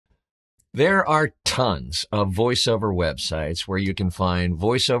There are tons of voiceover websites where you can find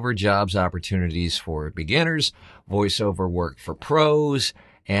voiceover jobs opportunities for beginners, voiceover work for pros,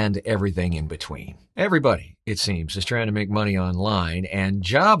 and everything in between. Everybody, it seems, is trying to make money online, and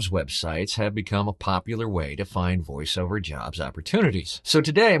jobs websites have become a popular way to find voiceover jobs opportunities. So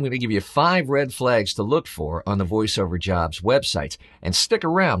today I'm going to give you 5 red flags to look for on the voiceover jobs websites. And stick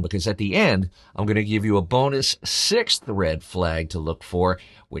around, because at the end, I'm going to give you a bonus 6th red flag to look for,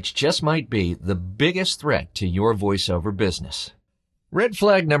 which just might be the biggest threat to your voiceover business. Red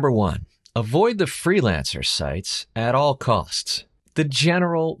flag number 1, avoid the freelancer sites at all costs. The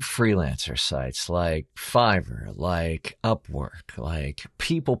general freelancer sites like Fiverr, like Upwork, like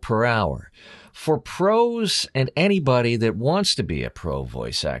People Per Hour, for pros and anybody that wants to be a pro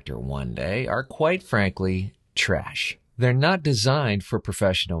voice actor one day, are quite frankly trash. They're not designed for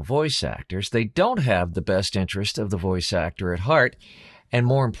professional voice actors. They don't have the best interest of the voice actor at heart. And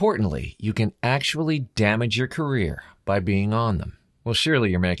more importantly, you can actually damage your career by being on them. Well,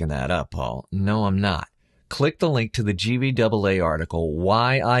 surely you're making that up, Paul. No, I'm not. Click the link to the GVAA article,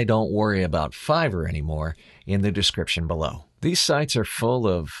 Why I Don't Worry About Fiverr Anymore, in the description below. These sites are full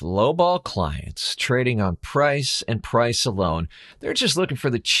of lowball clients trading on price and price alone. They're just looking for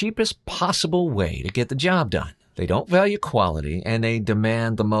the cheapest possible way to get the job done. They don't value quality, and they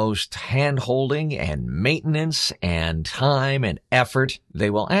demand the most hand-holding and maintenance and time and effort. They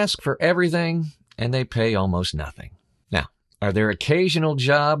will ask for everything, and they pay almost nothing. Now, are there occasional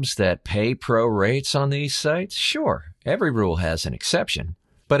jobs that pay pro rates on these sites? Sure, every rule has an exception.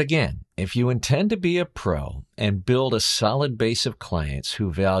 But again, if you intend to be a pro and build a solid base of clients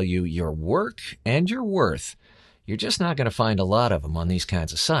who value your work and your worth, you're just not going to find a lot of them on these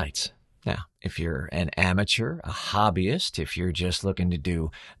kinds of sites. Now, if you're an amateur, a hobbyist, if you're just looking to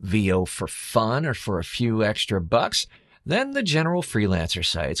do VO for fun or for a few extra bucks, then the general freelancer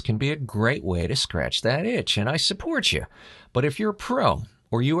sites can be a great way to scratch that itch, and I support you. But if you're a pro,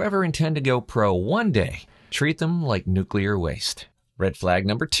 or you ever intend to go pro one day, treat them like nuclear waste. Red flag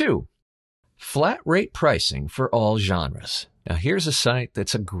number 2, flat rate pricing for all genres. Now, here's a site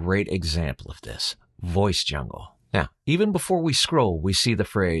that's a great example of this, Voice Jungle. Now, even before we scroll, we see the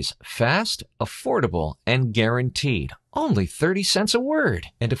phrase fast, affordable, and guaranteed. Only 30 cents a word.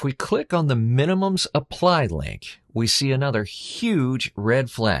 And if we click on the minimums apply link, we see another huge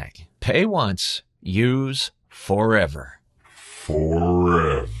red flag. Pay once, use forever.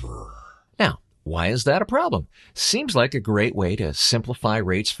 Forever. Now, why is that a problem? Seems like a great way to simplify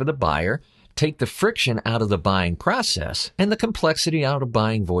rates for the buyer, take the friction out of the buying process, and the complexity out of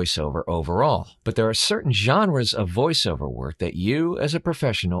buying voiceover overall. But there are certain genres of voiceover work that you, as a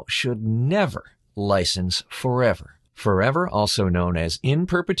professional, should never license forever. Forever, also known as in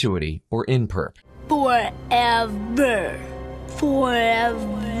perpetuity or in perp. Forever.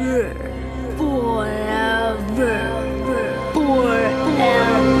 Forever. Forever.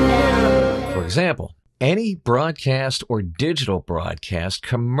 Forever. For example, any broadcast or digital broadcast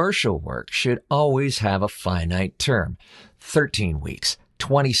commercial work should always have a finite term. 13 weeks,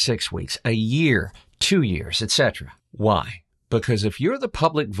 26 weeks, a year, 2 years, etc. Why? Because if you're the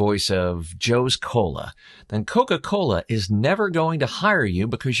public voice of Joe's Cola, then Coca-Cola is never going to hire you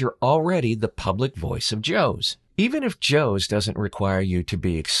because you're already the public voice of Joe's. Even if Joe's doesn't require you to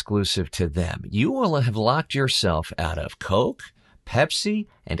be exclusive to them, you will have locked yourself out of Coke, Pepsi,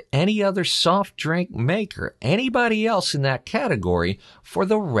 and any other soft drink maker, anybody else in that category, for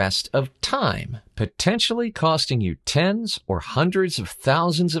the rest of time, potentially costing you tens or hundreds of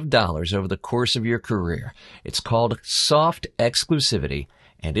thousands of dollars over the course of your career. It's called soft exclusivity,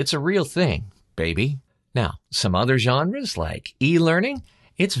 and it's a real thing, baby. Now, some other genres like e-learning,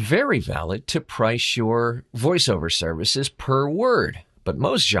 it's very valid to price your voiceover services per word, but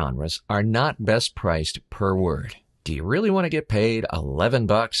most genres are not best priced per word. Do you really want to get paid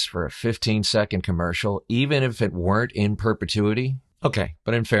 $11 for a 15-second commercial, even if it weren't in perpetuity? Okay,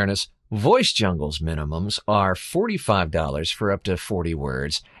 but in fairness, Voice Jungle's minimums are $45 for up to 40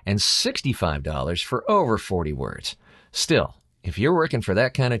 words and $65 for over 40 words. Still, if you're working for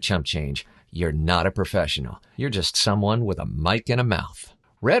that kind of chump change, you're not a professional. You're just someone with a mic and a mouth.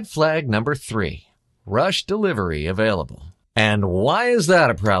 Red flag number 3, rush delivery available. And why is that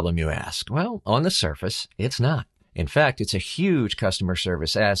a problem, you ask? Well, on the surface, it's not. In fact, it's a huge customer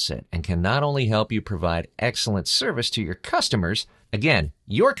service asset and can not only help you provide excellent service to your customers, again,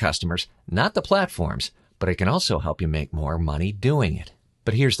 your customers, not the platforms, but it can also help you make more money doing it.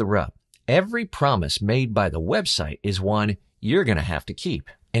 But here's the rub. Every promise made by the website is one you're going to have to keep.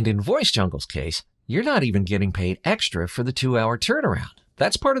 And in Voice Jungle's case, you're not even getting paid extra for the 2-hour turnaround.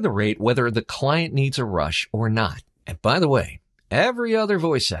 That's part of the rate whether the client needs a rush or not. And by the way, Every other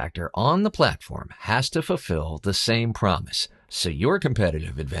voice actor on the platform has to fulfill the same promise, so your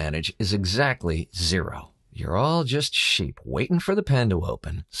competitive advantage is exactly zero. You're all just sheep waiting for the pen to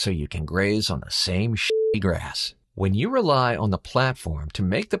open so you can graze on the same shitty grass. When you rely on the platform to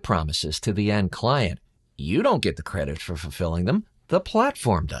make the promises to the end client, you don't get the credit for fulfilling them, the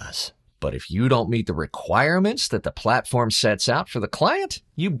platform does. But if you don't meet the requirements that the platform sets out for the client,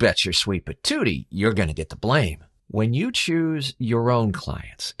 you bet your sweet patootie you're going to get the blame. When you choose your own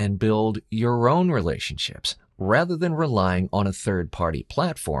clients and build your own relationships, rather than relying on a third-party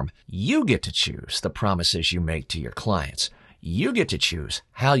platform, you get to choose the promises you make to your clients. You get to choose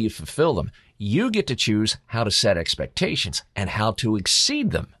how you fulfill them. You get to choose how to set expectations and how to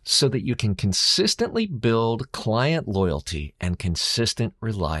exceed them so that you can consistently build client loyalty and consistent,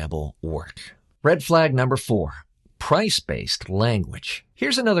 reliable work. Red flag number 4, price-based language.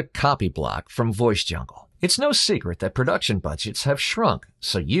 Here's another copy block from Voice Jungle. It's no secret that production budgets have shrunk,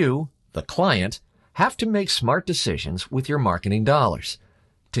 so you, the client, have to make smart decisions with your marketing dollars.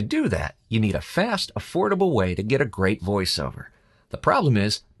 To do that, you need a fast, affordable way to get a great voiceover. The problem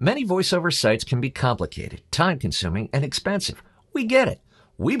is, many voiceover sites can be complicated, time-consuming, and expensive. We get it.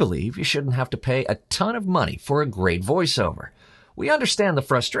 We believe you shouldn't have to pay a ton of money for a great voiceover. We understand the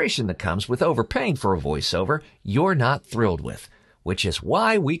frustration that comes with overpaying for a voiceover you're not thrilled with, which is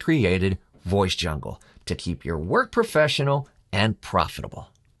why we created Voice Jungle, to keep your work professional and profitable.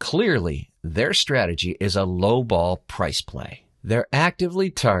 Clearly, their strategy is a lowball price play. They're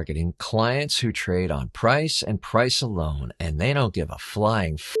actively targeting clients who trade on price and price alone, and they don't give a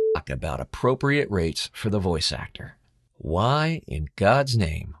flying fuck about appropriate rates for the voice actor. Why in God's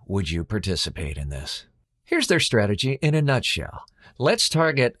name would you participate in this? Here's their strategy in a nutshell. Let's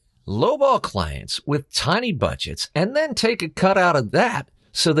target lowball clients with tiny budgets and then take a cut out of that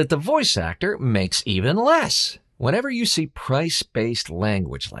so that the voice actor makes even less. Whenever you see price-based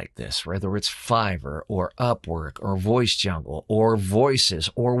language like this, whether it's Fiverr or Upwork or Voice Jungle or Voices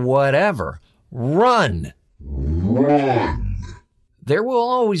or whatever, run. Run. There will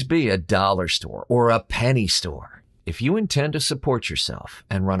always be a dollar store or a penny store. If you intend to support yourself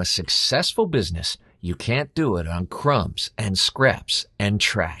and run a successful business, you can't do it on crumbs and scraps and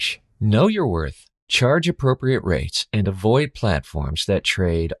trash. Know your worth, charge appropriate rates, and avoid platforms that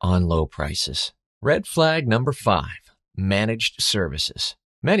trade on low prices. Red flag number 5, managed services.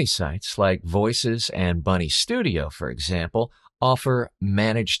 Many sites like Voices and Bunny Studio, for example, offer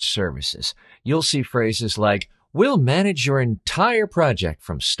managed services. You'll see phrases like, "We'll manage your entire project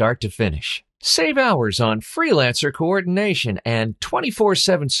from start to finish. Save hours on freelancer coordination and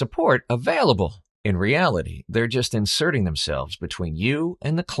 24/7 support available." In reality, they're just inserting themselves between you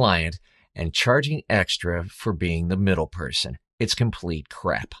and the client and charging extra for being the middle person. It's complete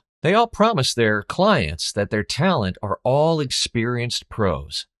crap. They all promise their clients that their talent are all experienced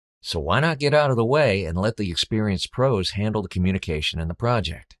pros. So why not get out of the way and let the experienced pros handle the communication and the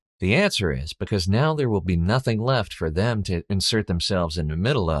project? The answer is because now there will be nothing left for them to insert themselves in the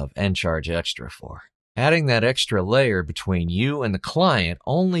middle of and charge extra for. Adding that extra layer between you and the client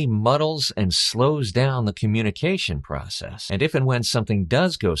only muddles and slows down the communication process. And if and when something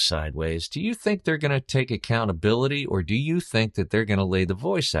does go sideways, do you think they're going to take accountability, or do you think that they're going to lay the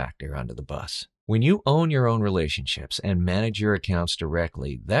voice actor under the bus? When you own your own relationships and manage your accounts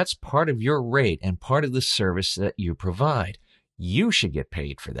directly, that's part of your rate and part of the service that you provide. You should get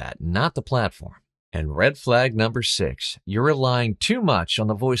paid for that, not the platform. And red flag number 6, you're relying too much on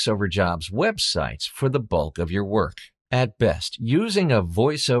the voiceover jobs websites for the bulk of your work. At best, using a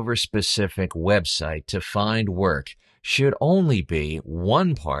voiceover-specific website to find work should only be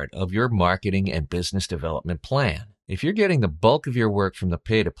one part of your marketing and business development plan. If you're getting the bulk of your work from the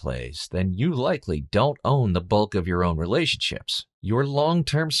pay-to-plays, then you likely don't own the bulk of your own relationships. Your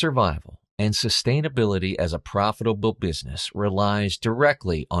long-term survival and sustainability as a profitable business relies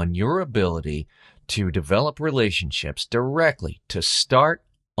directly on your ability to develop relationships directly, to start,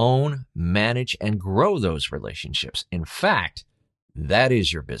 own, manage, and grow those relationships. In fact, that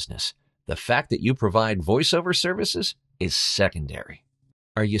is your business. The fact that you provide voiceover services is secondary.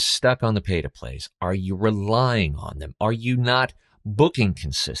 Are you stuck on the pay-to-plays? Are you relying on them? Are you not booking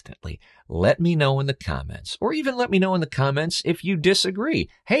consistently? Let me know in the comments, or even let me know in the comments if you disagree.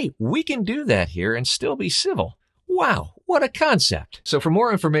 Hey, we can do that here and still be civil. Wow, What a concept. So for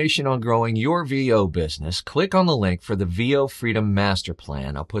more information on growing your VO business, click on the link for the VO Freedom Master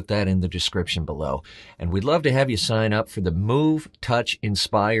Plan. I'll put that in the description below. And we'd love to have you sign up for the Move, Touch,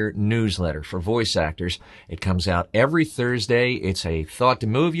 Inspire newsletter for voice actors. It comes out every Thursday. It's a thought to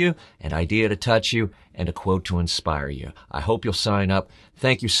move you, an idea to touch you, and a quote to inspire you. I hope you'll sign up.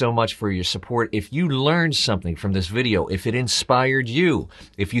 Thank you so much for your support. If you learned something from this video, if it inspired you,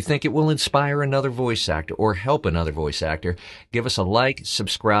 if you think it will inspire another voice actor or help another voice actor, give us a like,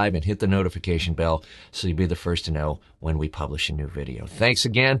 subscribe, and hit the notification bell so you'll be the first to know when we publish a new video. Thanks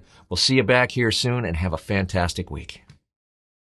again. We'll see you back here soon, and have a fantastic week.